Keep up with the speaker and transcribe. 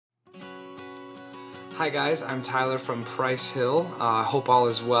Hi guys, I'm Tyler from Price Hill. Hope all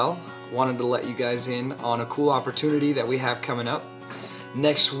is well. Wanted to let you guys in on a cool opportunity that we have coming up.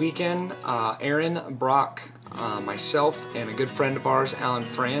 Next weekend, Aaron, Brock, myself, and a good friend of ours, Alan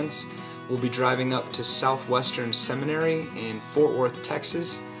Franz, will be driving up to Southwestern Seminary in Fort Worth,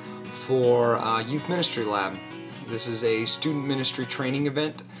 Texas for Youth Ministry Lab. This is a student ministry training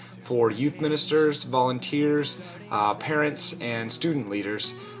event for youth ministers, volunteers, parents, and student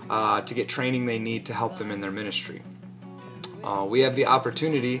leaders to get training they need to help them in their ministry. We have the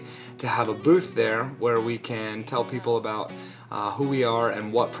opportunity to have a booth there where we can tell people about who we are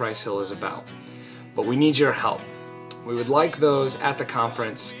and what Price Hill is about. But we need your help. We would like those at the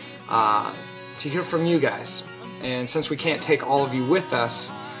conference to hear from you guys. And since we can't take all of you with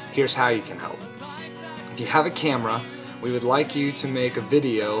us, here's how you can help. If you have a camera, we would like you to make a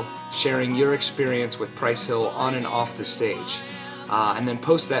video sharing your experience with Price Hill on and off the stage, and then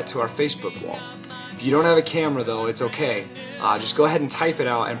post that to our Facebook wall. If you don't have a camera though, it's okay. Just go ahead and type it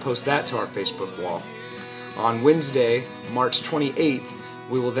out and post that to our Facebook wall. On Wednesday, March 28th,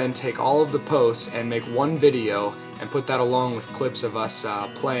 we will then take all of the posts and make one video and put that along with clips of us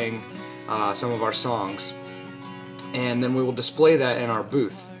playing some of our songs. And then we will display that in our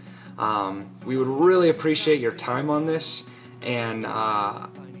booth. We would really appreciate your time on this, and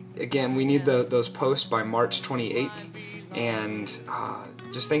again, we need those posts by March 28th, and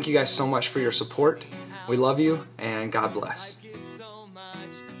just thank you guys so much for your support. We love you, and God bless.